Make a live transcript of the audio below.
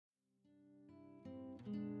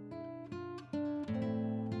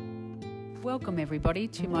Welcome everybody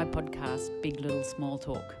to my podcast, Big Little Small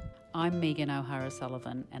Talk. I'm Megan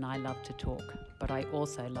O'Hara-Sullivan and I love to talk, but I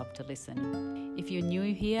also love to listen. If you're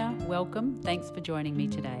new here, welcome. Thanks for joining me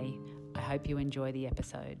today. I hope you enjoy the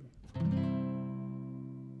episode.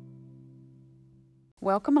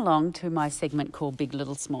 Welcome along to my segment called Big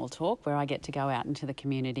Little Small Talk, where I get to go out into the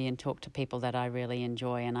community and talk to people that I really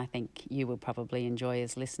enjoy and I think you will probably enjoy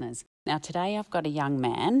as listeners. Now today I've got a young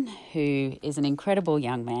man who is an incredible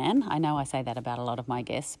young man. I know I say that about a lot of my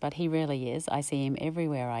guests, but he really is. I see him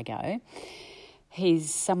everywhere I go.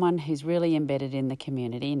 He's someone who's really embedded in the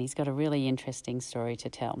community and he's got a really interesting story to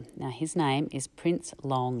tell. Now, his name is Prince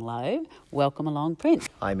Longlow. Welcome along, Prince.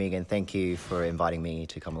 Hi, Megan. Thank you for inviting me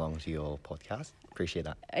to come along to your podcast. Appreciate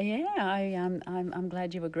that. Yeah, I'm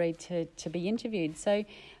glad you agreed to be interviewed. So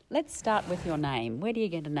let's start with your name. Where do you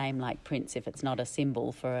get a name like Prince if it's not a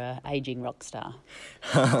symbol for an ageing rock star?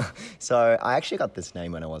 So I actually got this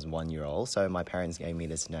name when I was 1 year old. So my parents gave me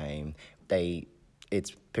this name.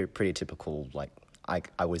 It's pretty typical,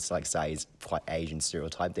 I would say it's quite Asian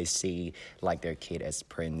stereotype. They see their kid as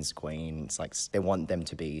prince, queen. It's they want them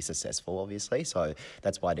to be successful, obviously. So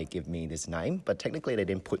that's why they give me this name. But technically, they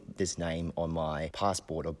didn't put this name on my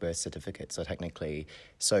passport or birth certificate. So technically,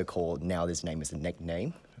 so-called now this name is a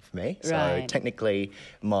nickname for me. Right. So technically,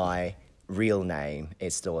 my real name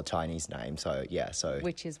is still a Chinese name. So yeah. So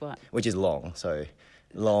which is what? Which is Long. So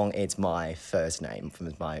Long, it's my first name,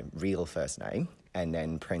 my real first name. And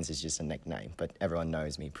then Prince is just a nickname, but everyone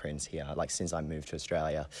knows me Prince here. Since I moved to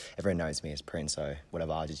Australia, everyone knows me as Prince, so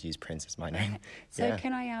whatever, I'll just use Prince as my name. So yeah.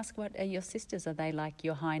 Can I ask, what are your sisters? Are they like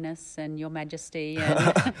Your Highness and Your Majesty?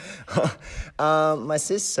 My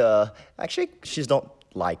sister, actually, she's not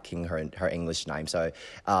liking her English name. So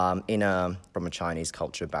from a Chinese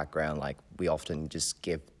culture background, we often just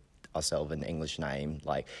give ourselves an English name.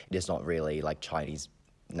 It is not really Chinese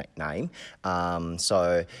nickname.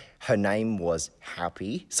 So her name was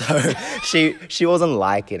Happy. So she wasn't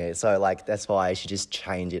liking it. So that's why she just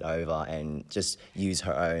changed it over and just use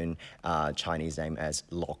her own Chinese name as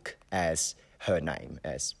Lok as her name,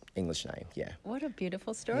 as English name. Yeah. What a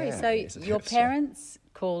beautiful story. Yeah, so your parents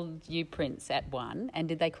called you Prince at one, and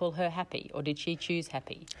did they call her Happy, or did she choose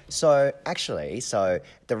Happy? So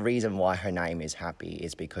the reason why her name is Happy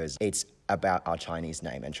is because it's about our Chinese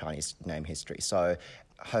name and Chinese name history. So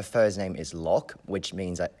her first name is Lok, which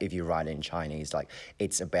means that if you write it in Chinese,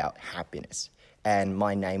 it's about happiness. And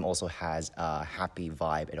my name also has a happy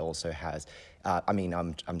vibe. It also has,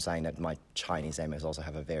 I'm saying that my Chinese name also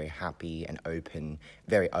have a very happy and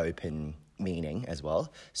very open meaning as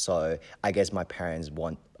well. So I guess my parents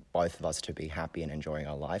want both of us to be happy and enjoying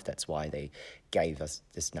our life. That's why they gave us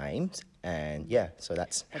this name. And yeah, so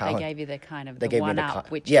that's how... They gave you the kind of the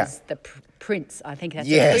one-up, which yeah. is the Prince. I think that's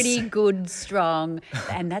yes. a pretty good, strong,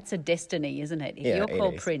 and that's a destiny, isn't it? If you're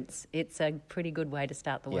called Prince, it's a pretty good way to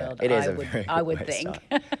start the world. It is I would think.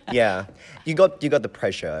 Yeah, you got the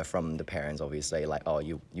pressure from the parents, obviously.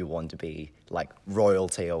 You want to be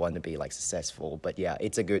royalty or want to be successful. But yeah,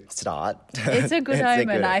 it's a good start. It's a good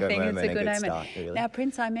omen. I think it's a good omen. Start, really. Now,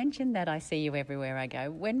 Prince, I mentioned that I see you everywhere I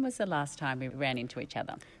go. When was the last time we ran into each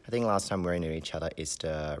other? I think last time we ran into each other is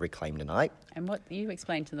to Reclaim the Night. And what you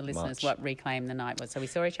explained to the listeners March. What Reclaim the Night was. So we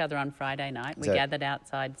saw each other on Friday night. We gathered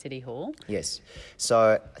outside City Hall. Yes.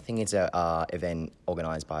 So I think it's an event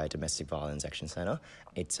organised by Domestic Violence Action Centre.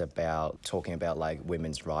 It's about talking about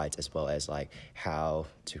women's rights as well as how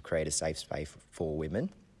to create a safe space for women.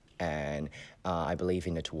 And I believe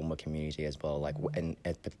in the Toowoomba community as well.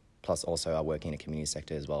 Plus also I work in the community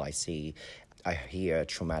sector as well. I hear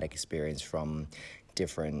traumatic experience from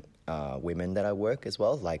different women that I work as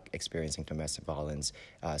well, experiencing domestic violence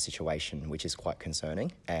situation, which is quite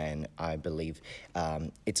concerning. And I believe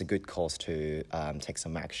it's a good cause to take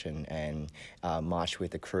some action and march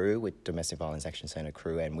with the crew, with Domestic Violence Action Centre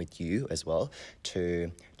crew, and with you as well,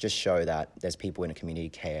 to just show that there's people in the community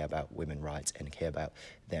care about women's rights and care about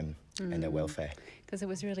them and their welfare. Because it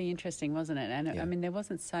was really interesting, wasn't it? And yeah. there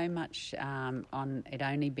wasn't so much on it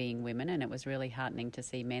only being women, and it was really heartening to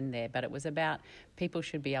see men there, but it was about people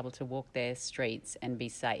should be able to walk their streets and be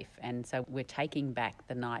safe. And so we're taking back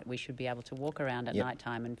the night. We should be able to walk around at night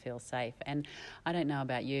time and feel safe. And I don't know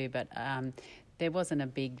about you, but there wasn't a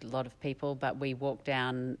big lot of people, but we walked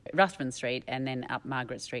down Ruthven Street and then up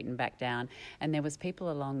Margaret Street and back down, and there was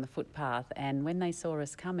people along the footpath, and when they saw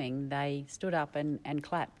us coming, they stood up and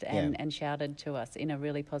clapped and shouted to us in a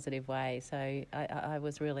really positive way. So I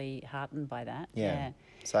was really heartened by that. Yeah,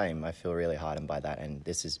 same. I feel really heartened by that, and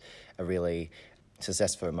this is a really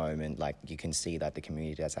successful moment, like you can see that the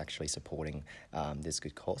community that's actually supporting this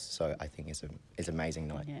good cause. So I think it's an amazing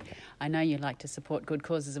night. Yeah. I know you like to support good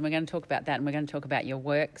causes, and we're going to talk about that, and we're going to talk about your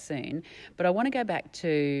work soon. But I want to go back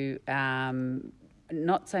to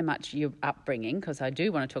not so much your upbringing, because I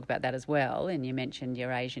do want to talk about that as well, and you mentioned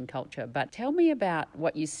your Asian culture, but tell me about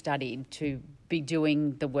what you studied to be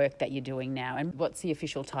doing the work that you're doing now, and what's the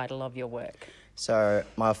official title of your work? So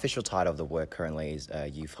my official title of the work currently is a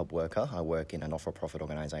youth hub worker. I work in a not-for-profit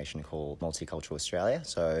organisation called Multicultural Australia.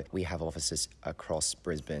 So we have offices across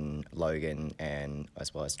Brisbane, Logan, and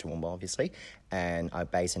as well as Toowoomba, obviously. And I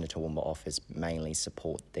base in the Toowoomba office mainly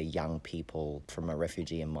support the young people from a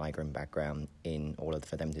refugee and migrant background in order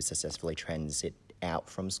for them to successfully transit out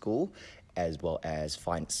from school, as well as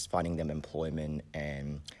finding them employment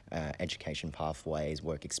and education pathways,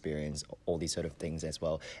 work experience, all these sort of things, as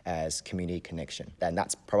well as community connection. And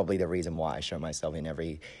that's probably the reason why I show myself in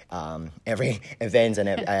every event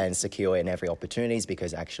and secure in every opportunities,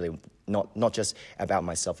 because actually not just about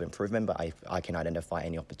my self-improvement, but I can identify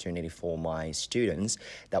any opportunity for my students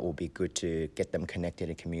that will be good to get them connected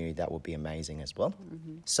in community. That will be amazing as well.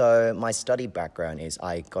 Mm-hmm. So my study background is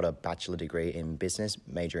I got a bachelor degree in business,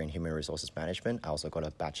 major in human resources management. I also got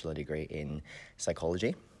a bachelor degree in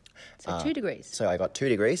psychology. So 2 degrees. So I got 2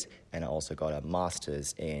 degrees, and I also got a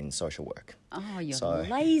master's in social work. Oh, you're so,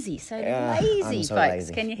 lazy. I'm so folks.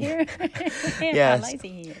 Lazy. Can you hear? Yeah, how lazy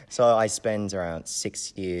he is. So I spent around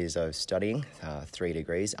 6 years of studying, 3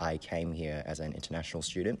 degrees. I came here as an international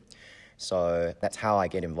student. So that's how I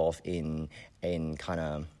get involved in kind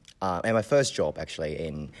of... and my first job actually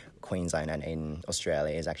in Queensland and in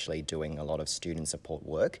Australia is actually doing a lot of student support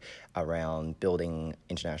work around building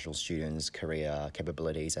international students' career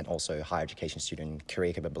capabilities and also higher education student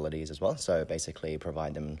career capabilities as well. So basically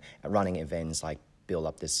provide them running events like build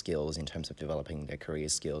up their skills in terms of developing their career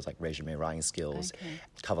skills, like resume writing skills,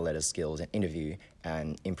 cover letter skills, and interview,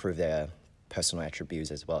 and improve their personal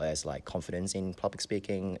attributes, as well as like confidence in public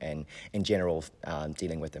speaking and in general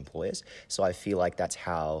dealing with employers. So I feel like that's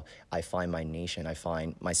how I find my niche, and I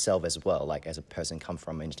find myself as well, like as a person come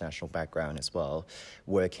from an international background as well,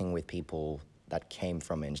 working with people that came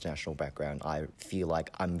from an international background. I feel like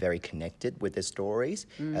I'm very connected with their stories,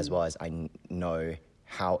 as well as I know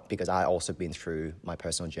how, because I also been through my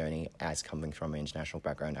personal journey as coming from an international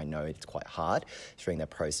background. I know it's quite hard during that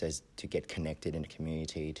process to get connected in a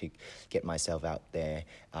community, to get myself out there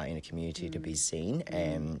in a community to be seen,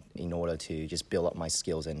 and in order to just build up my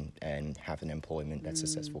skills and have an employment and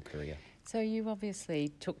successful career. So you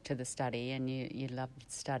obviously took to the study and you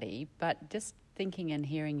loved study, but just thinking and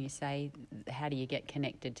hearing you say, how do you get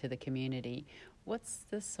connected to the community? What's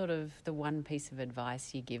the one piece of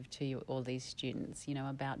advice you give to all these students,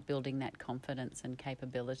 about building that confidence and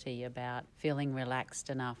capability, about feeling relaxed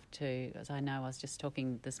enough to, as I know I was just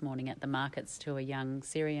talking this morning at the markets to a young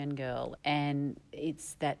Syrian girl, and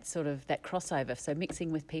it's that that crossover, so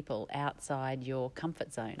mixing with people outside your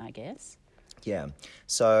comfort zone, I guess. Yeah,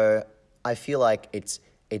 so I feel like it's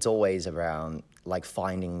always around like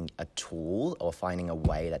finding a tool or finding a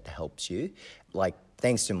way that helps you. Like,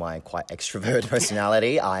 thanks to my quite extrovert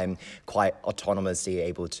personality, I'm quite autonomously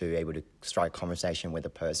able to strike conversation with a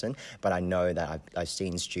person. But I know that I've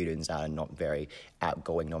seen students that are not very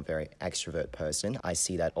outgoing, not very extrovert person. I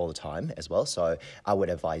see that all the time as well. So I would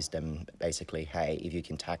advise them basically, hey, if you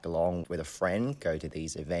can tag along with a friend, go to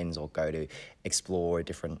these events or go to explore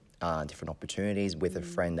different opportunities with a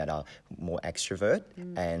friend that are more extrovert,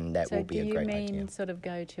 and that will be a great idea. So do you mean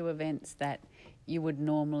go to events that you would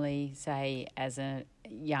normally say as a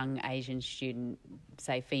young Asian student,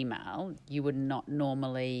 say female, you would not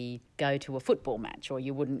normally go to a football match, or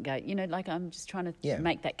you wouldn't go, I'm just trying to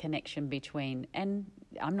make that connection between, and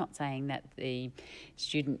I'm not saying that the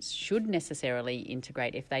students should necessarily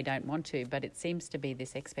integrate if they don't want to, but it seems to be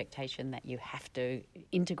this expectation that you have to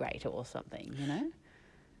integrate or something,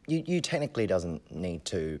 You technically doesn't need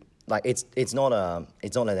to. Like it's not a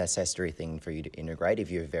necessary thing for you to integrate if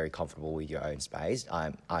you're very comfortable with your own space.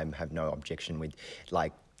 I have no objection with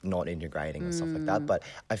like not integrating and stuff like that. But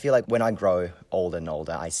I feel like when I grow older and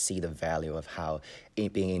older, I see the value of how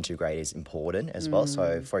being integrated is important as well.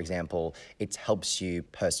 So, for example, it helps you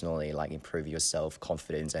personally like improve your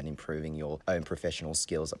self-confidence and improving your own professional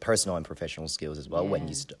skills, personal and professional skills as well,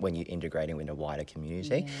 when you're integrating with a wider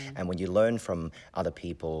community. And when you learn from other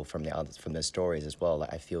people, from their stories as well,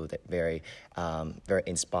 like I feel that very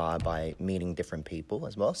inspired by meeting different people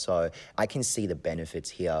as well. So I can see the benefits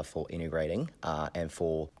here for integrating and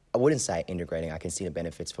for, I wouldn't say integrating, I can see the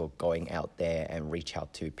benefits for going out there and reach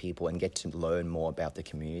out to people and get to learn more about the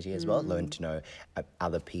community as well, learn to know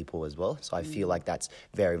other people as well. So I feel like that's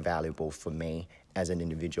very valuable for me as an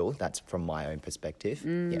individual. That's from my own perspective.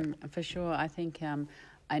 For sure. I think,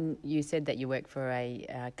 and you said that you work for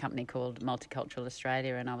a company called Multicultural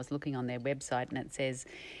Australia, and I was looking on their website and it says,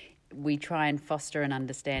 we try and foster an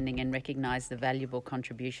understanding and recognise the valuable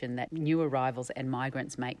contribution that new arrivals and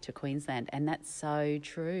migrants make to Queensland. And that's so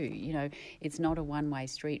true. You know, it's not a one-way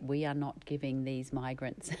street. We are not giving these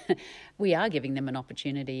migrants, we are giving them an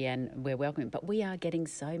opportunity and we're welcoming, but we are getting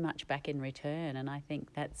so much back in return. And I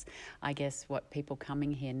think that's, I guess, what people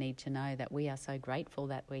coming here need to know, that we are so grateful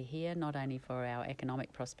that we're here, not only for our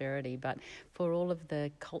economic prosperity, but for all of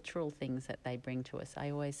the cultural things that they bring to us.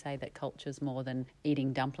 I always say that culture's more than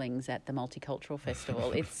eating dumplings at the Multicultural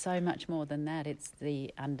Festival. It's so much more than that. It's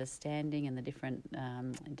the understanding and the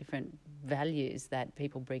different values that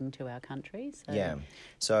people bring to our country. So. Yeah.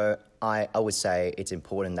 So I would say it's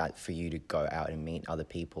important that for you to go out and meet other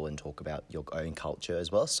people and talk about your own culture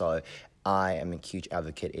as well. So I am a huge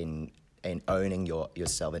advocate in owning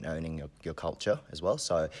yourself and owning your culture as well.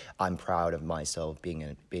 So I'm proud of myself being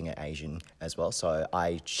an Asian as well. So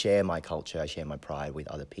I share my culture, I share my pride with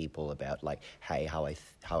other people about like, hey, how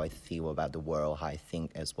I feel about the world, how I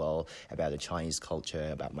think as well about the Chinese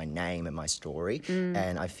culture, about my name and my story.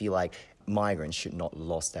 And I feel like migrants should not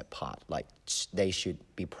lost that part. Like they should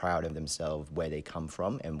be proud of themselves, where they come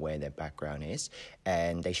from and where their background is,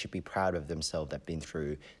 and they should be proud of themselves that been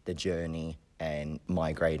through the journey and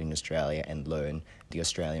migrate in Australia and learn the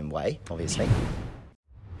Australian way, obviously.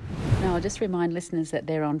 Now, I'll just remind listeners that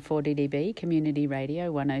they're on 4DDB, Community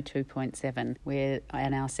Radio 102.7. We're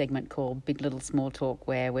in our segment called Big Little Small Talk,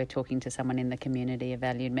 where we're talking to someone in the community, a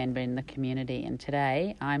valued member in the community. And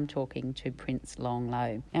today I'm talking to Prince Long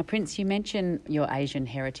Lo. Now, Prince, you mentioned your Asian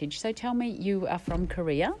heritage. So tell me, you are from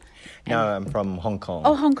Korea? No, I'm from Hong Kong.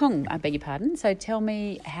 Oh, Hong Kong. I beg your pardon. So tell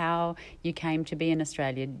me how you came to be in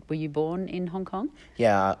Australia. Were you born in Hong Kong?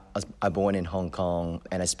 Yeah, I was born in Hong Kong,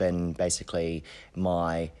 and I spent basically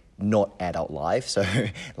my not adult life. So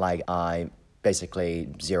like I basically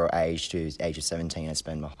zero age to age of 17, I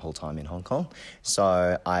spent my whole time in Hong Kong.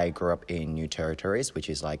 So I grew up in New Territories, which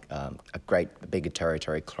is like a bigger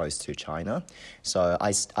territory close to China. So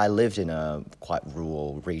I lived in a quite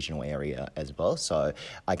rural regional area as well. So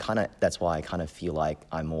that's why I kind of feel like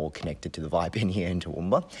I'm more connected to the vibe in here in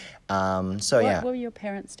Toowoomba. What were your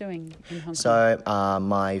parents doing in Hong Kong? So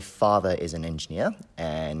my father is an engineer,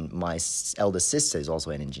 and my elder sister is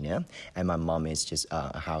also an engineer, and my mum is just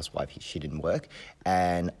a housewife. She didn't work,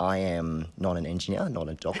 and I am not an engineer, not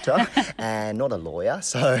a doctor, and not a lawyer.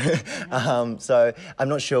 So, so I'm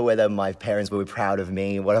not sure whether my parents will be proud of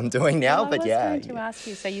me what I'm doing now. Well, I was going to ask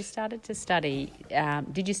you. So you started to study.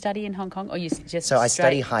 Did you study in Hong Kong, or you just? So I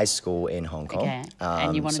studied high school in Hong Kong. Okay.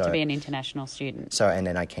 And you wanted to be an international student. So and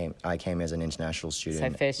then I came as an international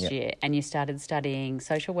student. So first year, and you started studying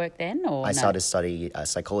social work then, or I started studying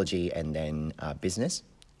psychology and then business.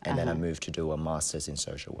 And then I moved to do a master's in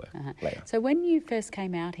social work later. So when you first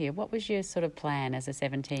came out here, what was your sort of plan as a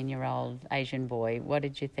 17-year-old Asian boy? What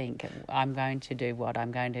did you think? I'm going to do what?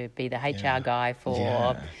 I'm going to be the HR guy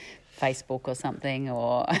for Facebook or something?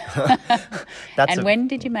 Or when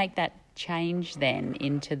did you make that change then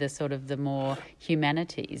into the sort of the more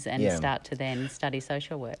humanities and start to then study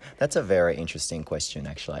social work? That's a very interesting question,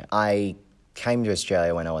 actually. I came to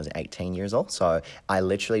Australia when I was 18 years old. So I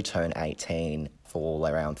literally turned 18 for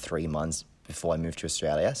around 3 months before I moved to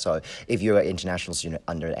Australia. So if you're an international student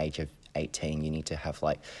under the age of 18, you need to have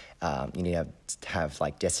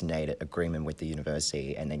designated agreement with the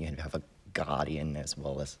university, and then you have a guardian as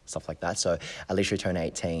well as stuff like that. So I literally turned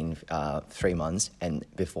 18 3 months and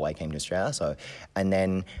before I came to Australia. So, and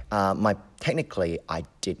then technically I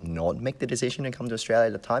did not make the decision to come to Australia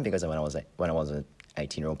at the time, because when I was an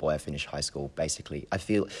 18-year-old boy, I finished high school. Basically,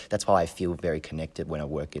 that's why I feel very connected when I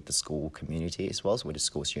work at the school community as well. So with a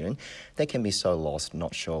school student, they can be so lost,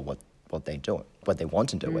 not sure what they do, what they want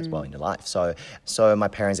to do as well in their life. So my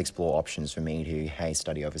parents explore options for me to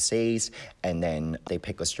study overseas, and then they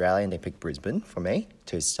pick Australia and they pick Brisbane for me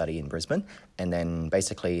to study in Brisbane. And then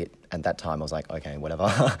basically at that time I was like, okay, whatever,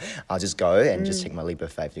 I'll just go and just take my leap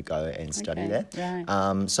of faith to go and study there.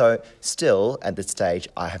 Right. So still at this stage,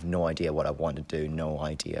 I have no idea what I want to do,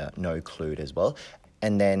 no clue as well.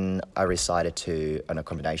 And then I resided to an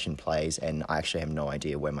accommodation place, and I actually have no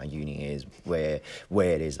idea where my uni is, where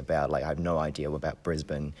it is about. Like, I have no idea about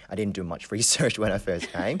Brisbane. I didn't do much research when I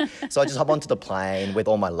first came. So I just hop onto the plane with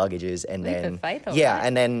all my luggages, and then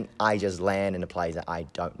and then I just land in a place that I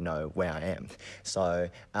don't know where I am. So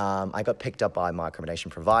I got picked up by my accommodation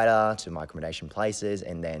provider to my accommodation places,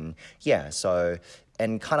 and then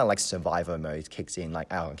and kind of like survivor mode kicks in,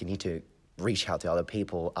 like, oh, you need to reach out to other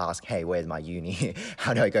people, ask, hey, where's my uni?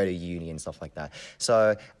 How do I go to uni and stuff like that?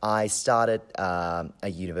 So I started a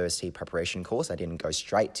university preparation course. I didn't go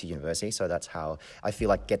straight to university, so that's how I feel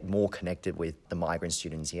like get more connected with the migrant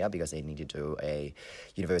students here, because they need to do a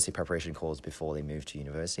university preparation course before they move to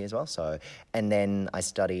university as well. So, and then I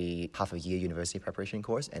study half a year university preparation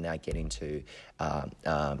course, and then I get into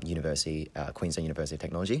Queensland University of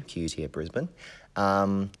Technology, QUT at Brisbane.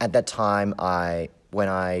 At that time, when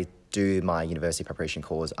I do my university preparation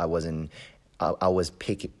course, I was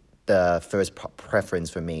picked. The first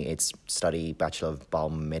preference for me, it's study Bachelor of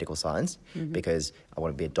Biomedical Science, because I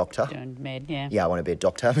want to be a doctor. Doing med, yeah. Yeah, I want to be a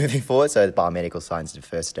doctor moving forward. So biomedical science is the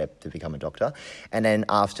first step to become a doctor. And then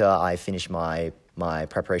after I finished my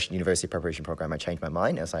university preparation program, I changed my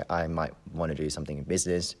mind. I was like, I might want to do something in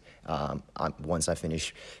business. Once I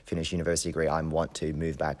finish university degree, I want to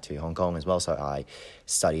move back to Hong Kong as well. So I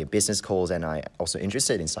study a business course, and I also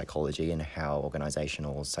interested in psychology and how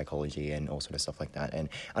organizational psychology and all sort of stuff like that, and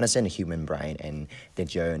understand the human brain and the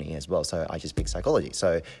journey as well. So I just picked psychology.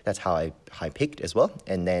 So that's how I picked as well.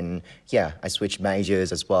 And then, yeah, I switched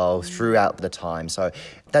majors as well throughout the time. So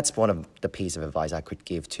that's one of the piece of advice I could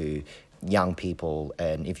give to young people,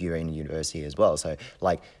 and if you're in university as well. So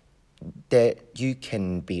like, you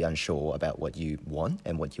can be unsure about what you want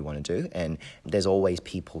and what you want to do, and there's always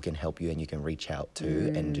people who can help you and you can reach out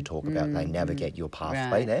to and to talk about, like, navigate your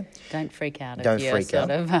pathway there. Don't freak out if you're sort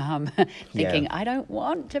of thinking, I don't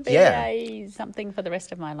want to be something for the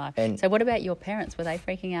rest of my life. And so what about your parents? Were they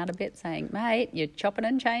freaking out a bit, saying, mate, you're chopping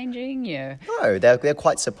and changing? No, they're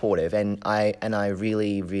quite supportive, and I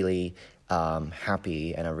really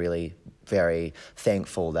happy, and I really very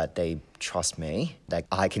thankful that they trust me, that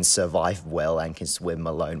I can survive well and can swim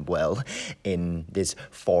alone well in this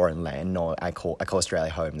foreign land. No, I call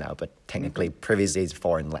Australia home now, but technically previously it's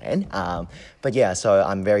foreign land. But yeah, so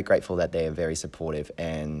I'm very grateful that they're very supportive,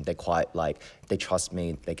 and they're quite like, they trust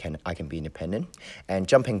me, I can be independent. And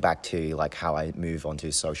jumping back to like how I move on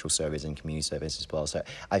to social service and community service as well. So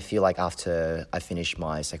I feel like after I finished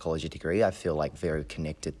my psychology degree, I feel like very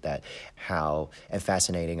connected and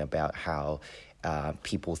fascinating about how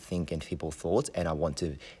people think and people thoughts, and I want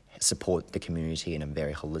to support the community in a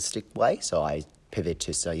very holistic way. So I pivoted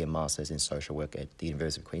to study a master's in social work at the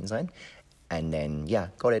University of Queensland, and then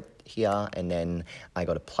got it here, and then I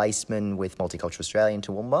got a placement with Multicultural Australia in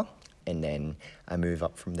Toowoomba, and then I moved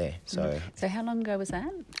up from there. So how long ago was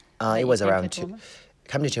that? It was around I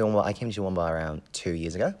came to Toowoomba around 2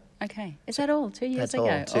 years ago. Okay. Is that all? 2 years ago?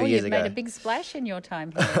 That's all. 2 years ago. You've made a big splash in your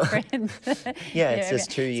time here, friends. It's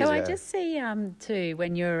just 2 years ago. So I just see, too,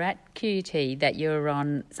 when you were at QUT, that you were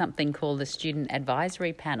on something called the Student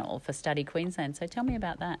Advisory Panel for Study Queensland. So tell me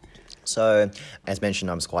about that. So, as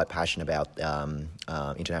mentioned, I was quite passionate about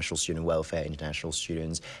international student welfare, international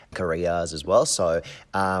students' careers as well. So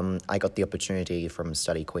I got the opportunity from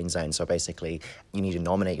Study Queensland. So basically, you need to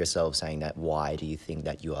nominate yourself, saying that why do you think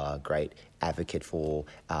that you are a great advocate for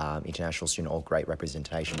international students, or great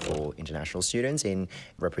representation for international students in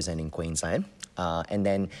representing Queensland. And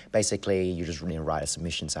then basically you just write a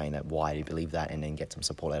submission saying that why do you believe that, and then get some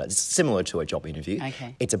support out of it. It's similar to a job interview.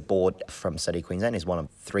 Okay. It's a board from Study Queensland. It's one of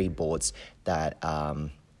 3 boards that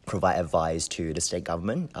provide advice to the state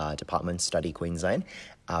government, Department Study Queensland,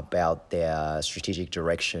 about their strategic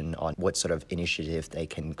direction on what sort of initiative they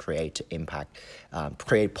can create to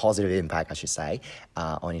create positive impact, I should say,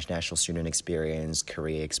 on international student experience,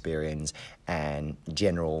 career experience, and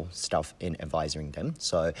general stuff in advising them.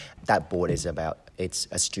 So that board it's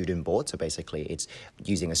a student board. So basically it's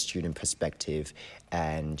using a student perspective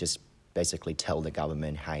and just basically tell the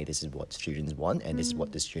government, hey, this is what students want and this is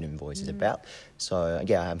what the student voice is about. So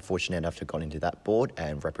I'm fortunate enough to got into that board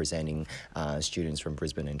and representing students from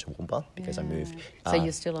Brisbane and Toowoomba, because I moved. So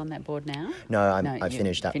you're still on that board now? No, I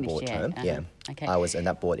finished that board term. Okay. I was in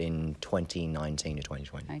that board in 2019 to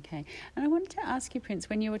 2020. Okay. And I wanted to ask you, Prince,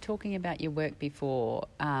 when you were talking about your work before,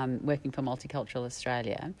 working for Multicultural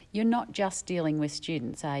Australia, you're not just dealing with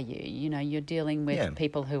students, are you? You know, you're dealing with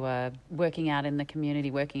people who are working out in the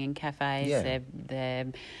community, working in cafes. They're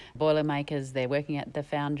boilermakers. They're working at the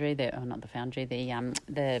foundry.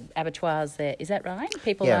 The abattoirs. There, is that right?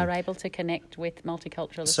 People are able to connect with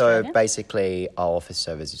Multicultural Australia. So basically, our office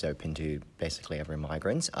service is open to basically every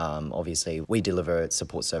migrant. Obviously, we deliver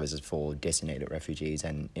support services for designated refugees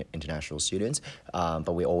and international students,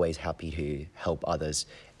 but we're always happy to help others.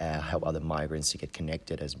 Help other migrants to get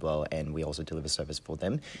connected as well, and we also deliver service for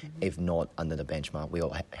them. If not under the benchmark,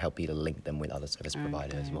 we'll help you to link them with other service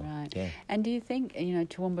providers as well. Right. Yeah. And do you think,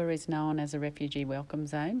 Toowoomba is known as a refugee welcome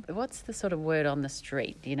zone? What's the sort of word on the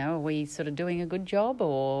street? Are we sort of doing a good job,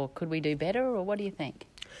 or could we do better, or what do you think?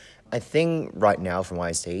 I think right now, from what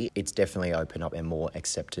I see, it's definitely opened up and more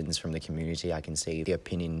acceptance from the community. I can see the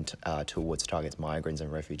opinion towards targets migrants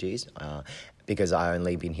and refugees. Because I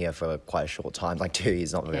only been here for quite a short time, like 2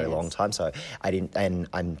 years, not a very long time. So I didn't, and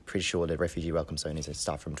I'm pretty sure the refugee welcome zone is a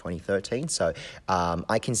start from 2013. So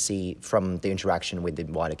I can see from the interaction with the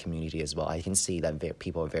wider community as well, I can see that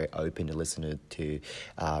people are very open to listen to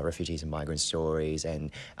refugees and migrant stories,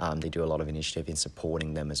 and they do a lot of initiative in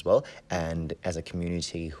supporting them as well. And as a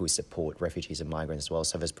community who support refugees and migrants as well,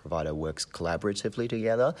 service provider works collaboratively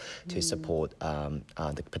together to support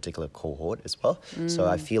the particular cohort as well. So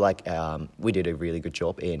I feel like we did a really good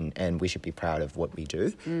job and we should be proud of what we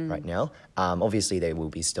do right now. Obviously, there will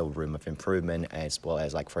be still room of improvement, as well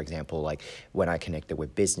as, like, for example, like when I connected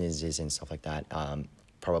with businesses and stuff like that,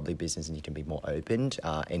 probably businesses need to be more open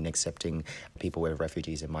in accepting people with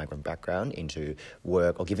refugees and migrant background into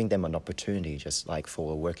work, or giving them an opportunity just like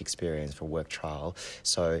for a work experience, for work trial.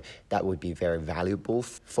 So that would be very valuable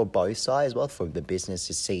for both sides as well, for the business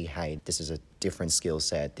to see, hey, this is a different skill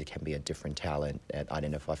set, there can be a different talent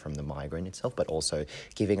identified from the migrant itself, but also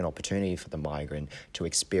giving an opportunity for the migrant to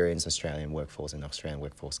experience Australian workforce and Australian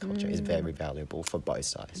workforce culture is very valuable for both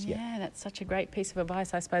sides. Yeah, that's such a great piece of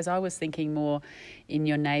advice. I suppose I was thinking more in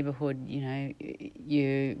your neighbourhood. You know,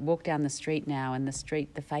 you walk down the street now, and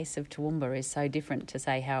the face of Toowoomba is so different to,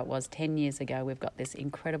 say, how it was 10 years ago. We've got this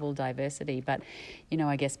incredible diversity, but, you know,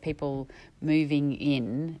 I guess people moving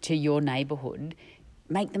in to your neighbourhood,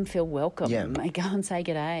 make them feel welcome. Yeah. Go and say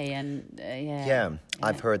g'day, and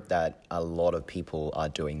I've heard that a lot of people are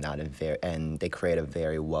doing that, and they create a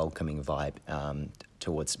very welcoming vibe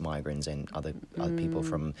towards migrants and other people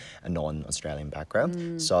from a non-Australian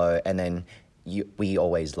background. So, and then we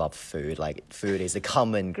always love food. Like, food is a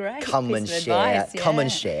common share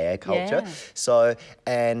culture. Yeah. So,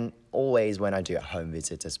 and always when I do home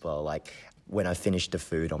visits as well, like, when I finish the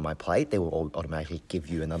food on my plate, they will all automatically give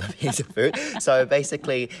you another piece of food. So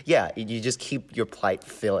basically, you just keep your plate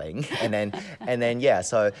filling, and then,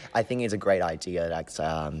 so I think it's a great idea, like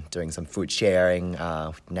doing some food sharing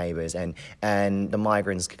with neighbours, and the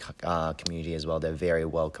migrants community as well. They're very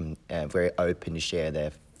welcome, very open to share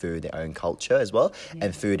their food, their own culture as well. Yeah.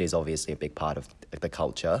 And food is obviously a big part of the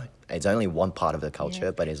culture. It's only one part of the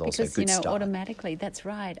culture, but it's also a good start. Because, automatically, that's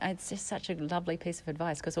right. It's just such a lovely piece of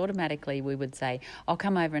advice, because automatically we would say, I'll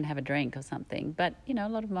come over and have a drink or something. But, a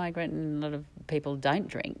lot of migrant and a lot of people don't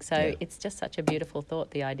drink. So it's just such a beautiful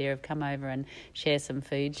thought, the idea of come over and share some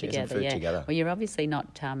food together. Well, you're obviously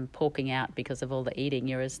not porking out because of all the eating.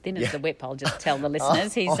 You're as thin as the whip, I'll just tell the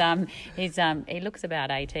listeners. He looks about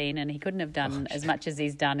 18, and he couldn't have done as much as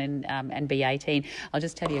he's done and be 18. I'll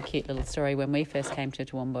just tell you a cute little story. When we first came to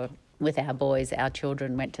Toowoomba with our boys, our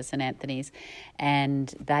children went to St Anthony's,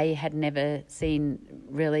 and they had never seen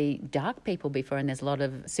really dark people before, and there's a lot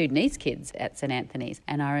of Sudanese kids at St Anthony's.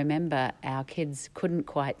 And I remember our kids couldn't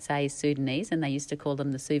quite say Sudanese, and they used to call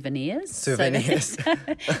them the souvenirs. Souvenirs. So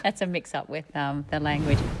that's a mix-up with the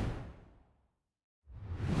language.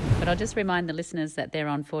 But I'll just remind the listeners that they're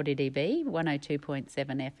on 40dB, 102.7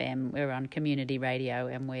 FM. We're on community radio,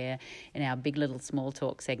 and we're in our big little small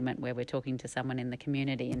talk segment where we're talking to someone in the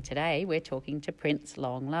community. And today we're talking to Prince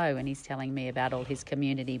Longlow, and he's telling me about all his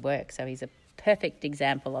community work. So he's a perfect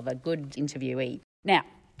example of a good interviewee. Now,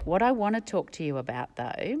 what I want to talk to you about,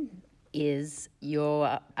 though, is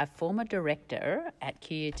you're a former director at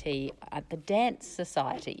QUT at the Dance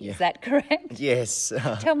Society. Is that correct? Yes.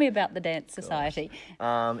 Tell me about the Dance Society.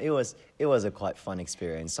 It was a quite fun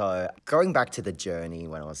experience. So going back to the journey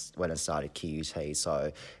when I started QUT.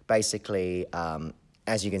 So basically,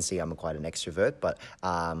 as you can see, I'm quite an extrovert, but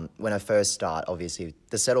when I first start, obviously,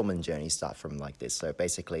 the settlement journey starts from like this. So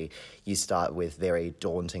basically, you start with very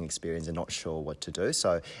daunting experience and not sure what to do.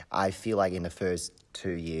 So I feel like in the first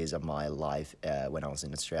 2 years of my life when I was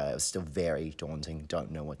in Australia, it was still very daunting, don't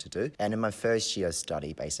know what to do. And in my first year of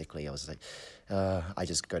study, basically, I was like, I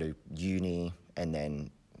just go to uni and then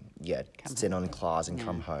sit on class and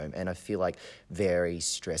come home. And I feel like very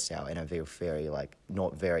stressed out, and I feel very like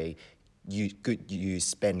not very... You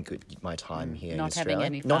spend my time here in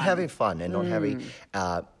Australia. Not having fun and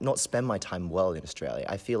not spend my time well in Australia.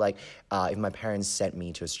 I feel like if my parents sent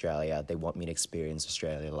me to Australia, they want me to experience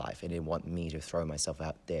Australia life, and they want me to throw myself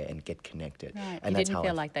out there and get connected. Right. And you didn't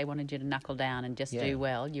feel like they wanted you to knuckle down and just do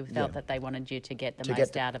well. You felt that they wanted you to get the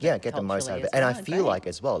most out of it. Yeah, get the most out of it. And I feel like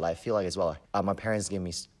as well, my parents give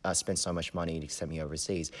me spent so much money to send me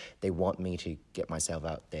overseas. They want me to get myself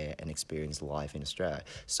out there and experience life in Australia.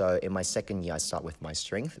 So in my second year, I start with my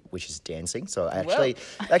strength, which is dancing. So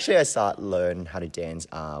I start learn how to dance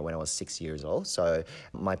when I was 6 years old. So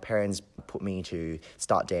my parents put me to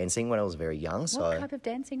start dancing when I was very young. What type of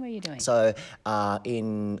dancing were you doing? So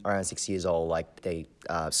in around 6 years old, like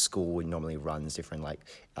school normally runs different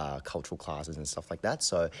cultural classes and stuff like that.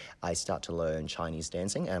 So I start to learn Chinese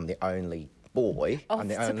dancing, and I'm the only boy. Oh, I'm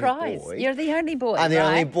the surprise! only boy. You're the only boy. I'm the right?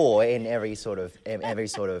 only boy in every sort of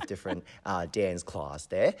different dance class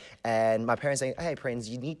there. And my parents saying, "Hey, Prince,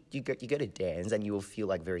 you go to dance, and you will feel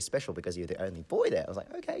like very special because you're the only boy there." I was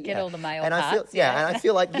like, "Okay, yeah." Get all the male and parts. and I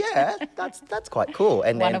feel like that's quite cool.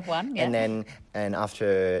 And One then of one, yeah. and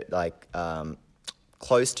after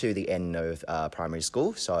close to the end of primary school,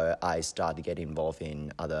 so I started to get involved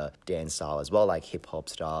in other dance style as well, like hip hop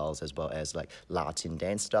styles as well as like Latin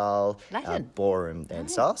dance style, ballroom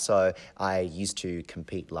dance style. So I used to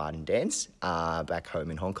compete Latin dance back home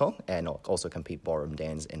in Hong Kong, and also compete ballroom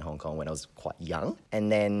dance in Hong Kong when I was quite young.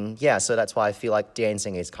 And then so that's why I feel like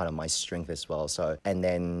dancing is kind of my strength as well. So and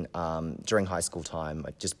then during high school time,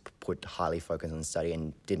 I just put highly focus on study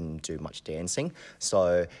and didn't do much dancing.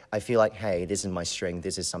 So I feel like, hey, this is my strength.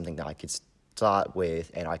 This is something that I could start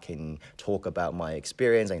with, and I can talk about my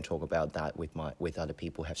experience. I can talk about that with other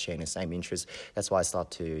people who have shared the same interests. That's why I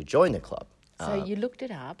started to join the club. So you looked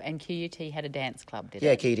it up, and QUT had a dance club, did it?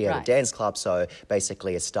 Yeah, QUT had a dance club. So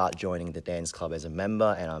basically, I start joining the dance club as a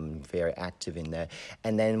member, and I'm very active in there.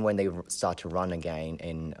 And then when they start to run again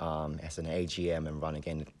as an AGM and run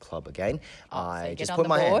again the club again, I just put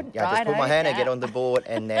my hand. Yeah, I just put my hand and get on the board,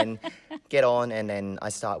 and then get on. And then I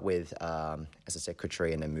start with as a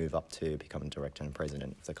secretary, and then move up to become director and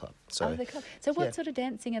president of the club. So, the club. So what sort of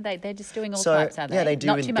dancing are they? They're just doing all types, are they? Yeah, they do.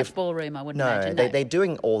 Not too much ballroom, I wouldn't imagine. No, they're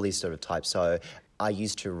doing all these sort of types. So I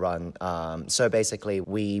used to run. So basically,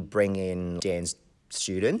 we bring in dance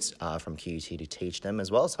students from QUT to teach them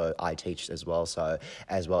as well. So I teach as well. So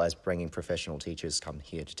as well as bringing professional teachers come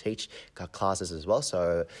here to teach classes as well.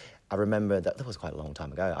 So I remember that was quite a long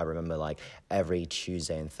time ago. I remember like every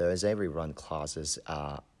Tuesday and Thursday we run classes.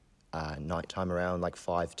 Nighttime around like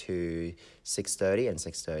 5 to 6:30 and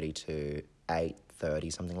 6:30 to 8:30,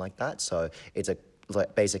 something like that. So it's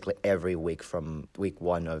basically every week from week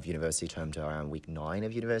 1 of university term to around week 9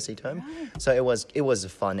 of university term. Right. So it was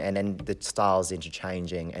fun, and then the styles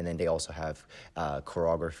interchanging, and then they also have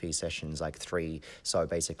choreography sessions like 3. So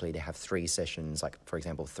basically they have 3 sessions, like for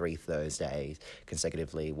example 3 Thursdays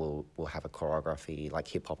consecutively. We'll have a choreography like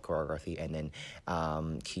hip hop choreography, and then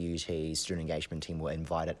QUT student engagement team will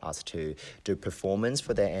invite us to do performance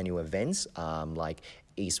for their annual events, like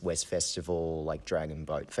East West Festival, like Dragon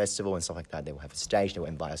Boat Festival and stuff like that. They will have a stage. They will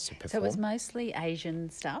invite us to perform. So it was mostly Asian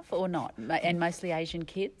stuff, or not? And mostly Asian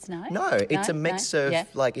kids? No, it's a mix of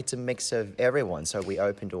it's a mix of everyone. So we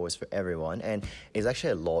open doors for everyone, and it's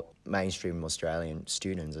actually a lot mainstream Australian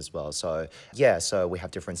students as well. So so we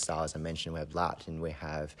have different styles. I mentioned we have Latin, we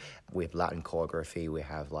have Latin choreography, we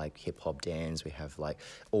have like hip hop dance, we have like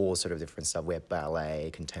all sort of different stuff. We have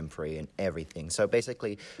ballet, contemporary, and everything. So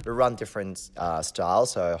basically, we run different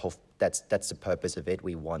styles. So that's the purpose of it.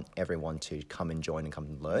 We want everyone to come and join and come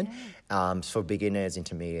and learn. For beginners,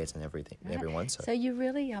 intermediates, and everyone. So you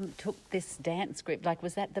really took this dance group. Like,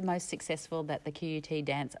 was that the most successful that the QUT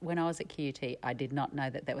dance? When I was at QUT, I did not know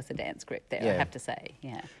that there was a dance group there. I have to say,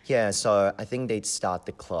 Yeah. So I think they'd start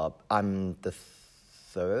the club. I'm the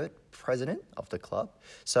 3rd president of the club.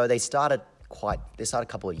 So they started a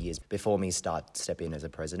couple of years before me step in as a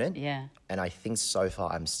president. Yeah. And I think so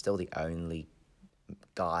far I'm still the only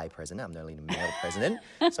guy president. I'm the only male president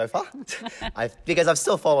so far. Because I'm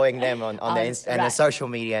still following them on the social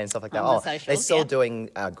media and stuff like that. They're still doing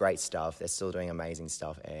great stuff. They're still doing amazing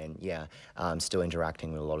stuff, and still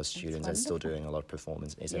interacting with a lot of students and still doing a lot of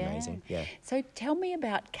performance. It's amazing. Yeah. So tell me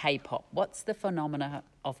about K-pop. What's the phenomena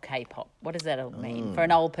of K-pop? What does that all mean for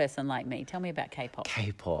an old person like me? Tell me about K-pop.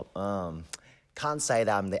 K-pop. Can't say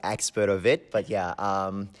that I'm the expert of it, but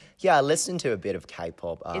I listen to a bit of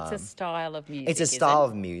K-pop. It's a style of music. It's a style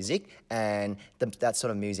of music, and that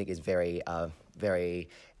sort of music is very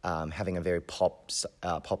having a very pop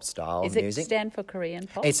style of music. Does it stand for Korean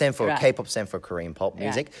pop? K-pop stands for Korean pop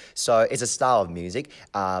music. Right. So it's a style of music,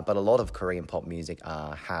 but a lot of Korean pop music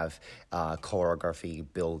have choreography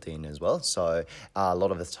built in as well. So a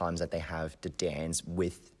lot of the times that they have the dance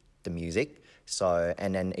with the music. So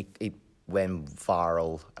and then it went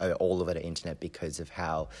viral all over the internet because of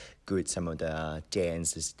how good some of the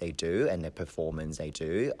dances they do and their performance they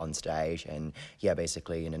do on stage, and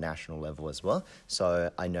basically in a national level as well. So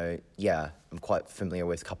I know, I'm quite familiar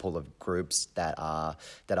with a couple of groups that are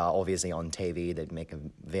obviously on TV that make a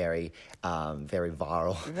very very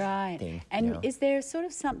viral thing. And is there sort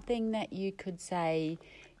of something that you could say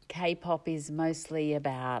K-pop is mostly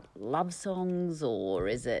about love songs, or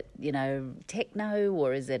is it, techno,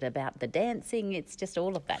 or is it about the dancing? It's just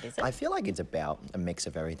all of that, is it? I feel like it's about a mix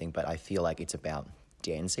of everything, but I feel like it's about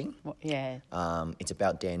dancing. Yeah. It's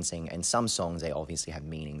about dancing, and some songs, they obviously have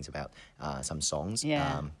meanings about some songs.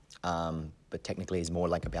 Yeah. But technically it's more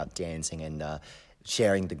like about dancing and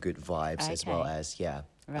sharing the good vibes as well Okay. as, yeah.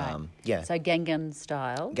 Right. So Gangnam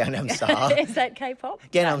Style. Gangnam Style. Is that K-pop?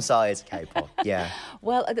 Gangnam Style is K-pop, yeah.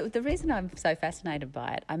 Well, the reason I'm so fascinated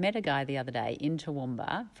by it, I met a guy the other day in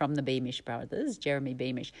Toowoomba from the Beamish brothers, Jeremy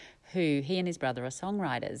Beamish, who he and his brother are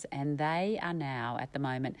songwriters, and they are now at the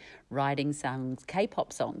moment writing songs,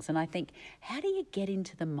 K-pop songs. And I think, how do you get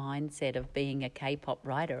into the mindset of being a K-pop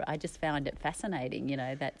writer? I just found it fascinating,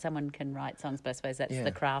 that someone can write songs, but I suppose that's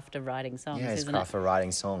the craft of writing songs, yeah, it's isn't craft it? for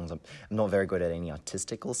writing songs. I'm not very good at any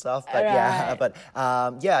artistical stuff, but Right.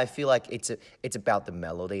 I feel like it's about the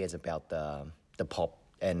melody, it's about the pop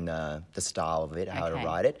and the style of it, how to Okay.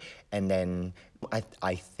 write it, and then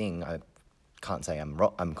I think I can't say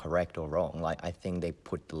I'm correct or wrong. Like, I think they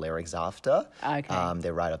put the lyrics after. Okay.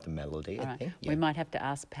 They write up the melody. All I right. think. We might have to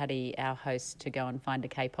ask Patty, our host, to go and find a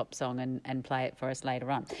K-pop song and play it for us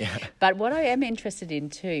later on. Yeah. But what I am interested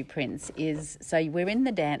in too, Prince, is so we're in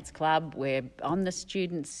the dance club, we're on the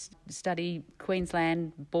Students Study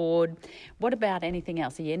Queensland board. What about anything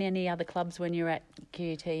else? Are you in any other clubs when you're at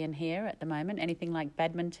QUT and here at the moment? Anything like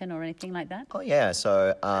badminton or anything like that? Oh yeah.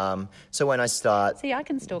 So when I start. See, I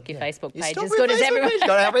can stalk your Facebook You page stop as with good as Facebook everyone. page,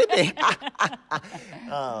 got everything.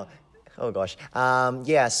 Oh gosh.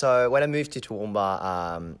 So when I moved to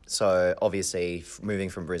Toowoomba, so obviously moving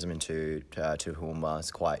from Brisbane to Toowoomba is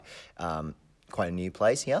quite a new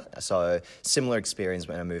place here. So similar experience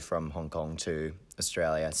when I moved from Hong Kong to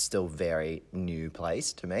Australia. Still very new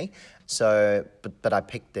place to me. So, but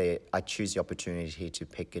I choose the opportunity to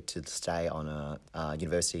pick it to stay on a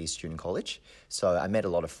university student college. So I met a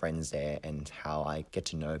lot of friends there, and how I get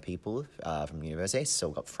to know people from university.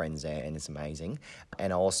 Still got friends there, and it's amazing.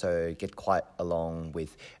 And I also get quite along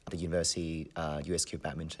with the university USQ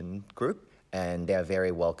badminton group. And they're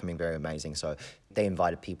very welcoming, very amazing. So they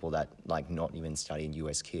invited people that not even study in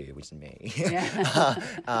USQ, which is me,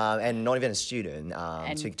 and not even a student.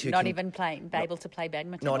 And not even be able to play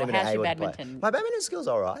badminton. Not or even how's able your to play. badminton? My badminton skills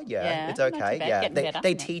are all right. Yeah, it's not okay. too bad, Yeah, getting better.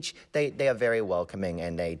 they Yeah. teach. They are very welcoming,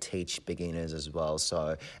 and they teach beginners as well.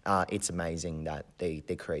 So it's amazing that they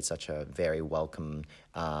create such a very welcome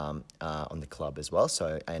on the club as well.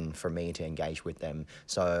 So, and for me to engage with them,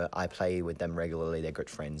 so I play with them regularly. They're good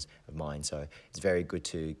friends of mine. So it's very good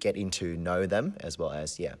to get into know them as well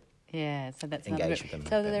as Yeah, so that's engage another with group. them.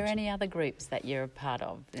 So are there any other groups that you're a part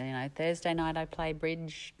of? Thursday night I play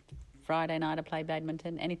bridge, Friday night I play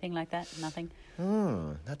badminton, anything like that? Nothing?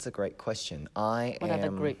 That's a great question. What other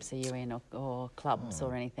groups are you in, or clubs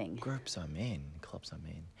or anything? Clubs I'm in.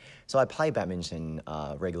 So I play badminton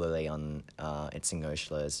regularly on at St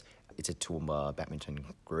Ursula's. It's a Toowoomba badminton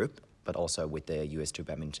group, but also with the US2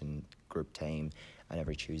 badminton group team, and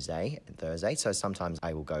every Tuesday and Thursday. So sometimes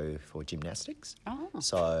I will go for gymnastics. Oh.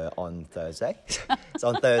 So on Thursday, it's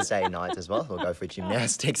on Thursday nights as well. We'll go for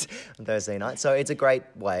gymnastics on Thursday night. So it's a great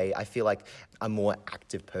way. I feel like I'm a more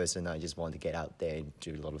active person. I just want to get out there and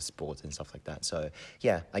do a lot of sports and stuff like that. So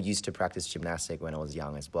yeah, I used to practice gymnastics when I was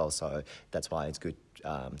young as well. So that's why it's good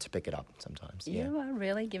to pick it up sometimes. Yeah. You are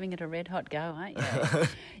really giving it a red hot go, aren't you?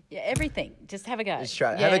 Yeah, everything. Just have a go. Just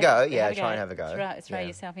have a go. Yeah, try and have a go. Throw Yeah.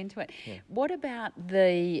 yourself into it. Yeah. What about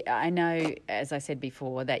I know, as I said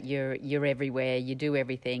before, that you're everywhere. You do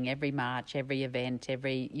everything, every march, every event,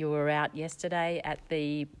 you were out yesterday at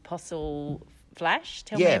the Postle Flash.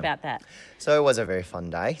 Tell me about that. So it was a very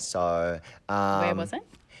fun day. So Where was it?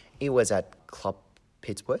 It was at Club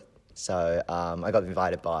Pittsworth. So I got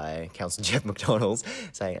invited by Councillor Jeff McDonald's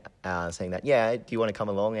saying that, do you want to come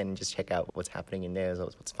along and just check out what's happening in there,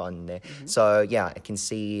 what's fun in there. Mm-hmm. So, I can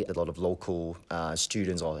see a lot of local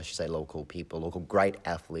students, or I should say local people, local great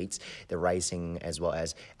athletes. They're racing, as well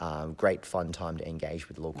as great fun time to engage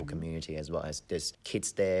with the local community, as well as there's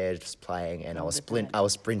kids there just playing, and I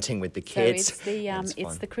was sprinting with the kids. So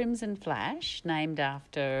it's the Crimson Flash, named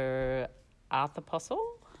after Arthur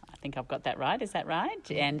Postle. I think I've got that right. Is that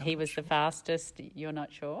right? And he was the fastest. You're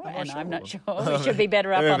not sure, I'm not sure. We should be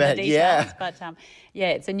better up on the details. Yeah. But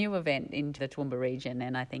it's a new event into the Toowoomba region,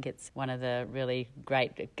 and I think it's one of the really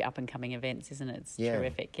great up and coming events, isn't it? It's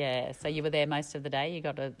terrific. Yeah. So you were there most of the day. You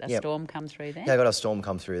got a storm come through there. Yeah, I got a storm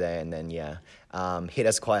come through there, and then hit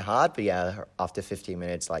us quite hard. But after 15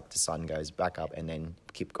 minutes, the sun goes back up, and then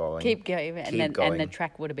keep going. Keep going. And Keep then going. And the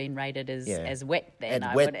track would have been rated as wet then.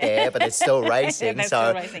 And wet there, but it's still racing. They're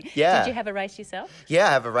so still racing. yeah. Did you have a race yourself? Yeah,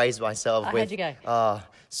 I have a race myself. How'd you go?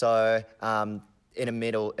 In the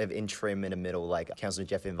middle of interim, like Councillor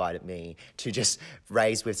Jeff invited me to just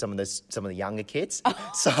race with some of the younger kids.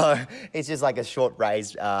 So it's just like a short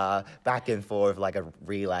race, back and forth, like a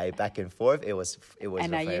relay back and forth. It was.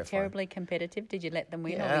 And are you fun. terribly competitive? Did you let them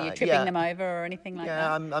win, or Yeah, were you tripping them over or anything like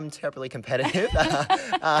that? Yeah, I'm terribly competitive.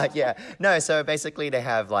 Yeah, no. So basically, they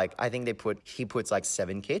have like he puts like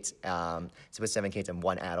 7 kids. So with 7 kids and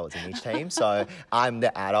 1 adult in each team. So I'm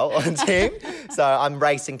the adult on the team. So I'm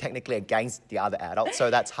racing technically against the other adult. So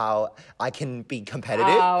that's how I can be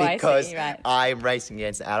competitive because I'm racing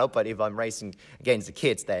against the adult. But if I'm racing against the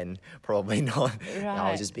kids, then probably not. Right.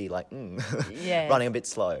 I'll just be like running a bit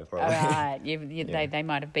slow. Probably. All right. They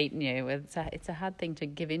might have beaten you. It's a hard thing to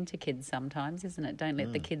give in to kids sometimes, isn't it? Don't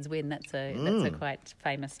let the kids win. That's a quite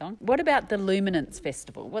famous song. What about the Luminance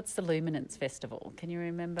Festival? What's the Luminance Festival? Can you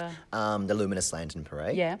remember? The Luminous Lantern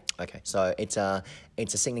Parade. Yeah. Okay. So it's a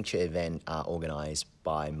signature event organised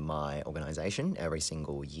by my organisation every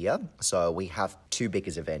single year. So we have 2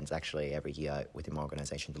 biggest events actually every year within my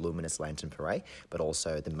organisation: the Luminous Lantern Parade, but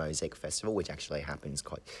also the Mosaic Festival, which actually happens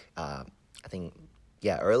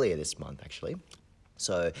earlier this month actually.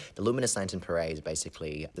 So the Luminous Lantern Parade is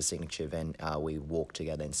basically the signature event. We walk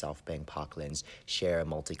together in South Bank Parklands, share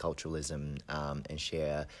multiculturalism,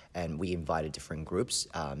 and we invited different groups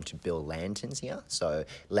to build lanterns here. So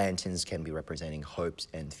lanterns can be representing hopes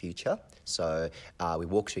and future. So we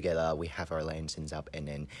walk together, we have our lanterns up, and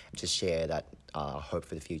then just share that hope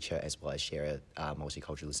for the future, as well as share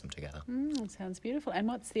multiculturalism together. Sounds beautiful. And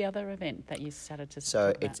what's the other event that you started to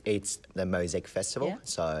So talk about? it's the Mosaic Festival. Yeah.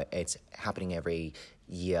 So it's happening every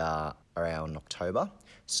year around October.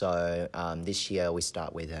 So this year we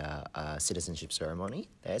start with a citizenship ceremony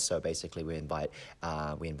there. So basically we invite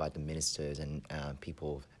the ministers and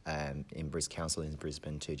people in Council in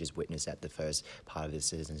Brisbane to just witness at the first part of the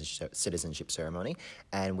citizenship ceremony.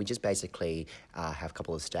 And we just basically have a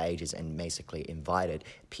couple of stages and basically invited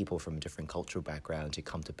people from different cultural background to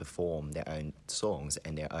come to perform their own songs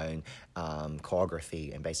and their own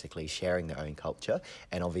choreography, and basically sharing their own culture.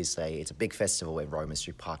 And obviously it's a big festival in Roma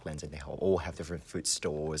Street Parklands, and they all have different food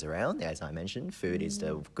stores around. As I mentioned, food is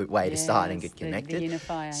the good way to start and get connected. The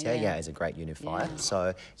unifier, so it's a great unifier. Yeah.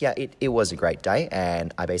 So it was a great day,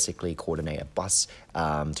 and I basically coordinate a bus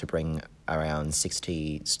to bring around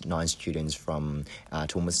 69 students from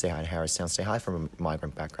Toowoomba State High and Harristown State High from a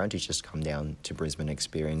migrant background to just come down to Brisbane and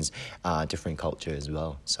experience different culture as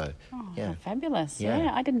well. So, Fabulous.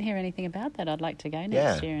 Yeah, I didn't hear anything about that. I'd like to go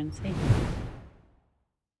next year and see.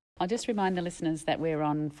 I'll just remind the listeners that we're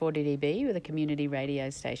on 4DDB with a community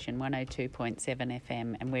radio station, 102.7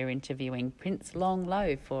 FM, and we're interviewing Prince Long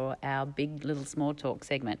Low for our Big Little Small Talk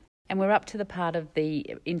segment. And we're up to the part of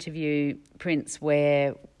the interview, Prince,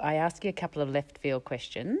 where I ask you a couple of left field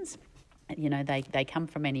questions. You know, they come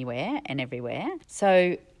from anywhere and everywhere.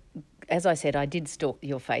 So, as I said, I did stalk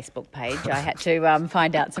your Facebook page. I had to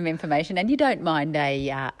find out some information, and you don't mind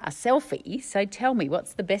a selfie. So tell me,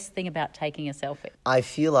 what's the best thing about taking a selfie? I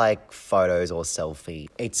feel like photos or selfie,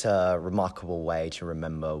 it's a remarkable way to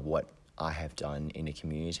remember what I have done in the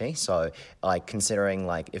community. So, like, considering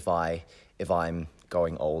like if I'm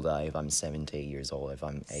going older, if I'm 70 years old, if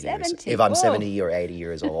I'm 70 or 80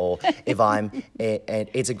 years old,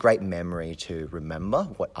 it's a great memory to remember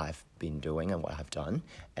what I've been doing and what I've done,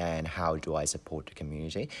 and how do I support the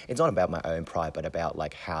community. It's not about my own pride, but about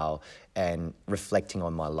like how, and reflecting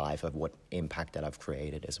on my life of what impact that I've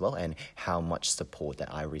created as well, and how much support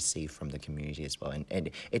that I receive from the community as well. And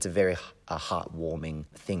it's a very heartwarming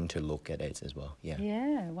thing to look at it as well.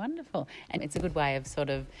 Yeah, wonderful. And it's a good way of sort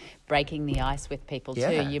of breaking the ice with people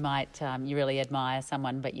too. You might you really admire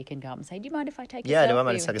someone, but you can go up and say, do you mind if I take a selfie? Yeah, do I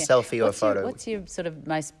mind if I take a selfie or a photo? What's your sort of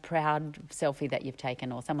most proud selfie that you've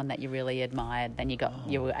taken, or someone that you really admired, then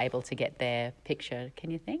you were able to get their picture? Can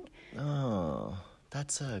you think? Oh,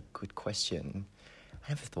 that's a good question. I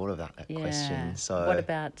never thought of that question. So, what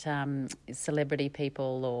about celebrity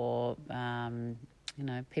people, or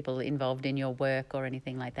people involved in your work or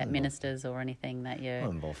anything like that, ministers or anything that you're...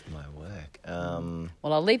 Not involved in my work.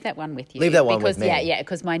 Well, I'll leave that one with you. Leave that one with me. Yeah,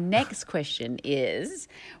 because my next question is,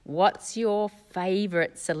 what's your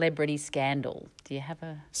favourite celebrity scandal? Do you have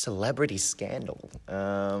a... Celebrity scandal?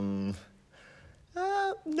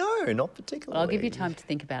 No, not particularly. Well, I'll give you time to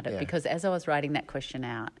think about it because as I was writing that question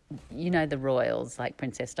out, you know the royals like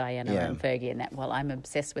Princess Diana and Fergie and that. Well, I'm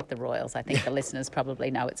obsessed with the royals. I think the listeners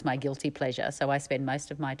probably know it's my guilty pleasure. So I spend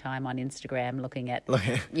most of my time on Instagram looking at,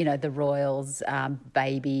 you know, the royals,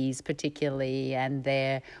 babies particularly, and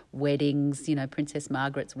their weddings. You know, Princess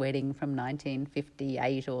Margaret's wedding from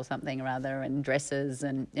 1958 or something or other, and dresses,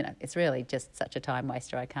 and you know, it's really just such a time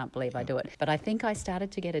waster. I can't believe I do it. But I think I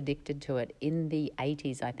started to get addicted to it in the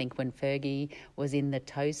 80s, I think, when Fergie was in the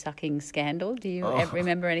toe-sucking scandal. Do you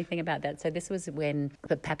remember anything about that? So this was when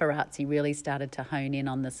the paparazzi really started to hone in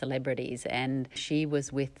on the celebrities, and she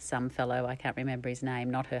was with some fellow, I can't remember his name,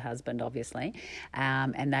 not her husband, obviously,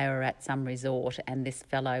 and they were at some resort, and this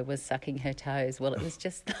fellow was sucking her toes. Well, it was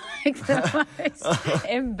just like the most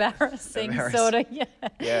embarrassing sort of,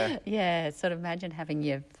 sort of imagine having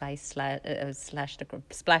your face splashed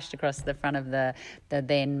across the front of the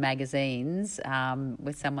then magazines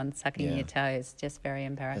with someone sucking your toes. Just very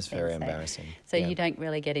embarrassing. It's very embarrassing. So you don't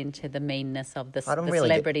really get into the meanness of the really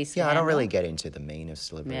celebrity scandal? I don't really get into the mean of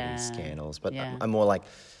celebrity scandals, but I'm more like,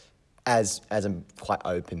 as a quite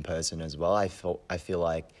open person as well, I feel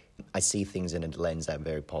like I see things in a lens that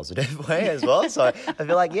very positive way as well. So I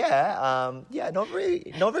feel like, not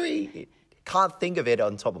very can't think of it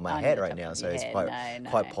on top of my head right now. So it's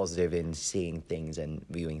quite positive in seeing things and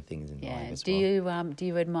viewing things in life as well. Do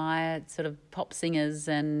you admire sort of pop singers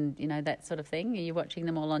and, you know, that sort of thing? Are you watching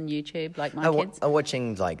them all on YouTube like my kids? I'm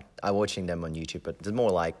watching them on YouTube, but it's more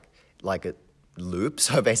like a loop.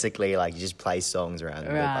 So basically, like, you just play songs around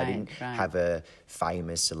the loop. I didn't have a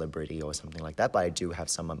famous celebrity or something like that, but I do have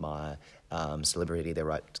some of my celebrity that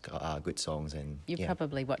write good songs. And you're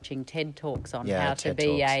probably watching TED Talks on how to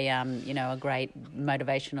be a great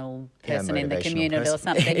motivational person in the community or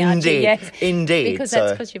something. Indeed, yes. Indeed. Because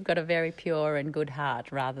that's because you've got a very pure and good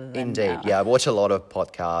heart, rather than I watch a lot of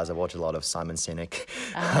podcasts. I watch a lot of Simon Sinek.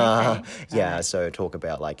 So talk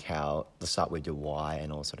about like how to start with your why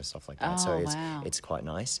and all sort of stuff like that. It's quite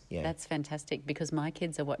nice. Yeah, that's fantastic, because my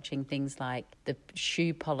kids are watching things like the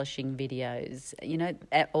shoe polishing videos, you know,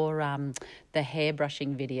 or the hair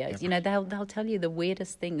brushing videos. You know, they'll tell you the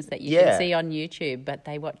weirdest things that you can see on YouTube, but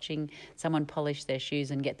they're watching someone polish their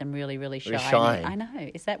shoes and get them really, really shiny. I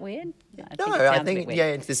know. Is that weird? I think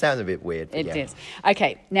it sounds a bit weird. It is.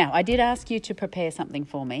 Okay, now I did ask you to prepare something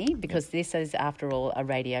for me, because this is, after all, a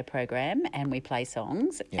radio program and we play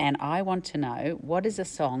songs, and I want to know, what is a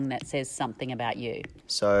song that says something about you?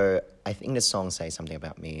 So I think the song says something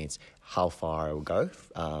about me. It's How Far It Will Go.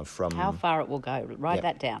 How Far It Will Go. Write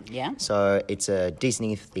that down, yeah? So it's a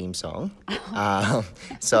Disney theme song.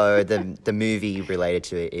 So the movie related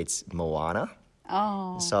to it's Moana.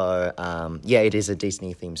 Oh. So, it is a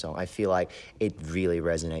Disney theme song. I feel like it really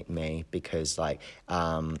resonates with me because, like,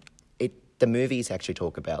 the movies actually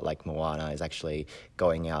talk about, like, Moana is actually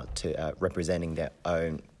going out to representing their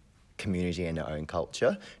own community and their own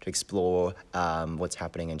culture to explore what's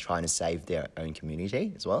happening and trying to save their own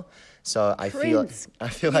community as well. So I feel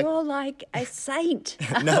like you're like a saint.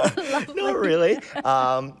 No, not really.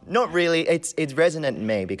 Not really. It's resonant in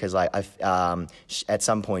me because, like, at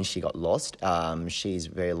some point she got lost. She's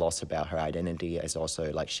very lost about her identity, as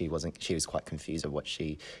also, like, she was quite confused of what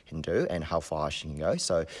she can do and how far she can go.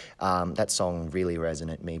 So that song really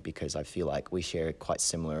resonated with me because I feel like we share quite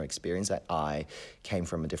similar experience. That I came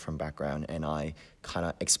from a different background and I kind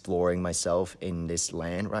of exploring myself in this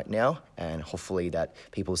land right now, and hopefully that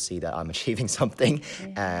people see that I'm achieving something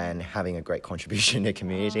and having a great contribution to the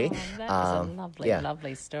community. That is a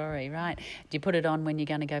lovely story, right? Do you put it on when you're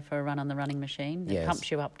going to go for a run on the running machine? It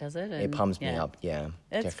pumps you up, does it? It pumps me up,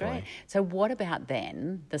 That's definitely. Great. So what about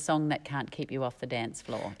then the song that can't keep you off the dance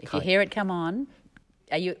floor? If you hear it come on,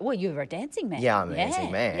 you're a dancing man. Yeah, I'm a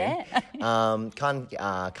dancing man. Yeah.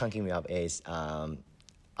 Can't keep me up is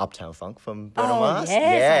Uptown Funk from Bruno Mars.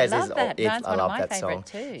 Yes, I love that. That's one of my favourite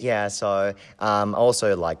too. Yeah, so I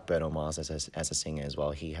also like Bruno Mars as a singer as well.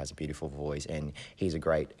 He has a beautiful voice and he's a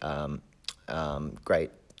great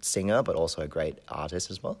singer, but also a great artist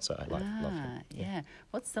as well. So I love him. Yeah.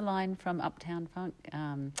 What's the line from Uptown Funk?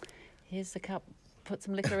 Here's the cup. Put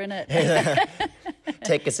some liquor in it.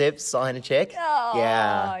 Take a sip, sign a check.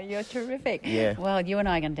 Oh, you're terrific. Yeah. Well, you and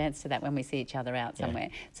I are going to dance to that when we see each other out somewhere.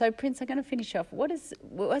 So, Prince, I'm going to finish off.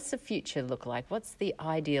 What's the future look like? What's the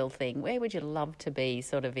ideal thing? Where would you love to be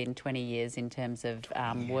sort of in 20 years in terms of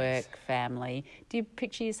work, family? Do you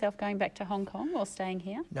picture yourself going back to Hong Kong or staying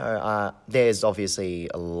here? No, there's obviously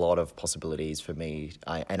a lot of possibilities for me.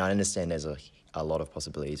 And I understand there's a lot of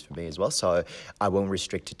possibilities for me as well. So I won't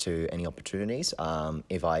restrict it to any opportunities.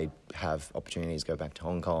 If I have opportunities to go back to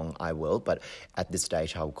Hong Kong, I will. But at this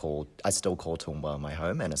stage, I still call Toowoomba my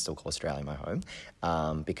home, and I still call Australia my home,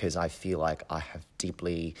 because I feel like I have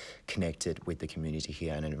deeply connected with the community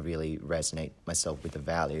here, and it really resonate myself with the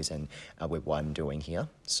values and with what I'm doing here.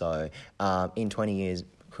 So in 20 years,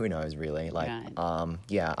 who knows, really? Like,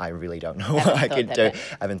 Right. I really don't know what I could do. I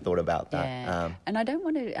haven't thought about that. Yeah. And I don't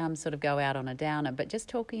want to sort of go out on a downer, but just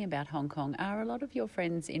talking about Hong Kong, are a lot of your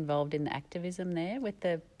friends involved in the activism there with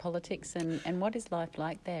the politics, and what is life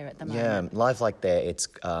like there at the moment? Yeah, life like there, it's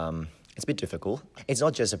a bit difficult. It's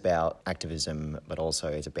not just about activism, but also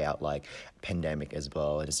it's about like pandemic as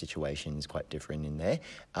well. The situation is quite different in there.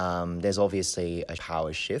 There's obviously a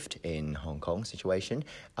power shift in Hong Kong situation.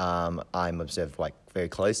 I'm observed like very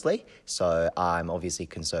closely, so I'm obviously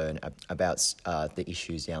concerned about the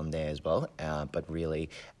issues down there as well. But really,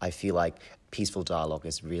 I feel like peaceful dialogue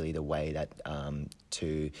is really the way that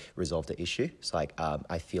to resolve the issue. It's like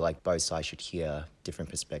I feel like both sides should hear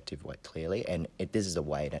different perspective quite clearly, and this is the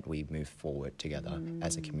way that we move forward together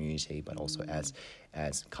as a community, but also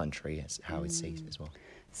as country, as how it sees as well.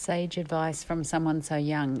 Sage advice from someone so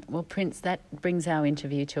young. Well, Prince, that brings our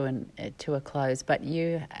interview to a close, but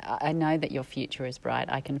I know that your future is bright.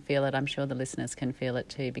 I can feel it. I'm sure the listeners can feel it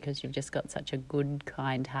too, because you've just got such a good,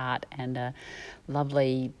 kind heart and a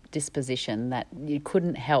lovely disposition that you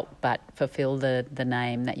couldn't help but fulfil the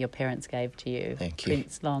name that your parents gave to you. Thank you.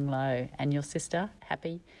 Prince Long Low. And your sister,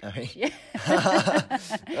 Happy? She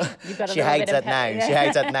She hates that name. She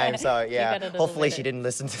hates that name, so yeah. Hopefully she didn't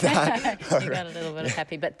listen to that. You got a little bit of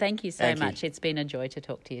Happy. But thank you so much. It's been a joy to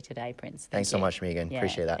talk to you today, Prince. Thanks so much, Megan. Yeah,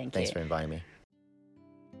 appreciate that. thank Thanks you. for inviting me.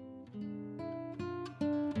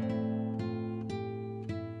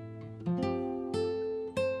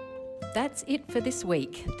 That's it for this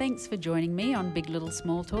week. Thanks for joining me on Big Little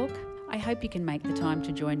Small Talk. I hope you can make the time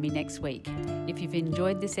to join me next week. If you've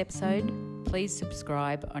enjoyed this episode, please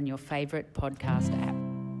subscribe on your favourite podcast app.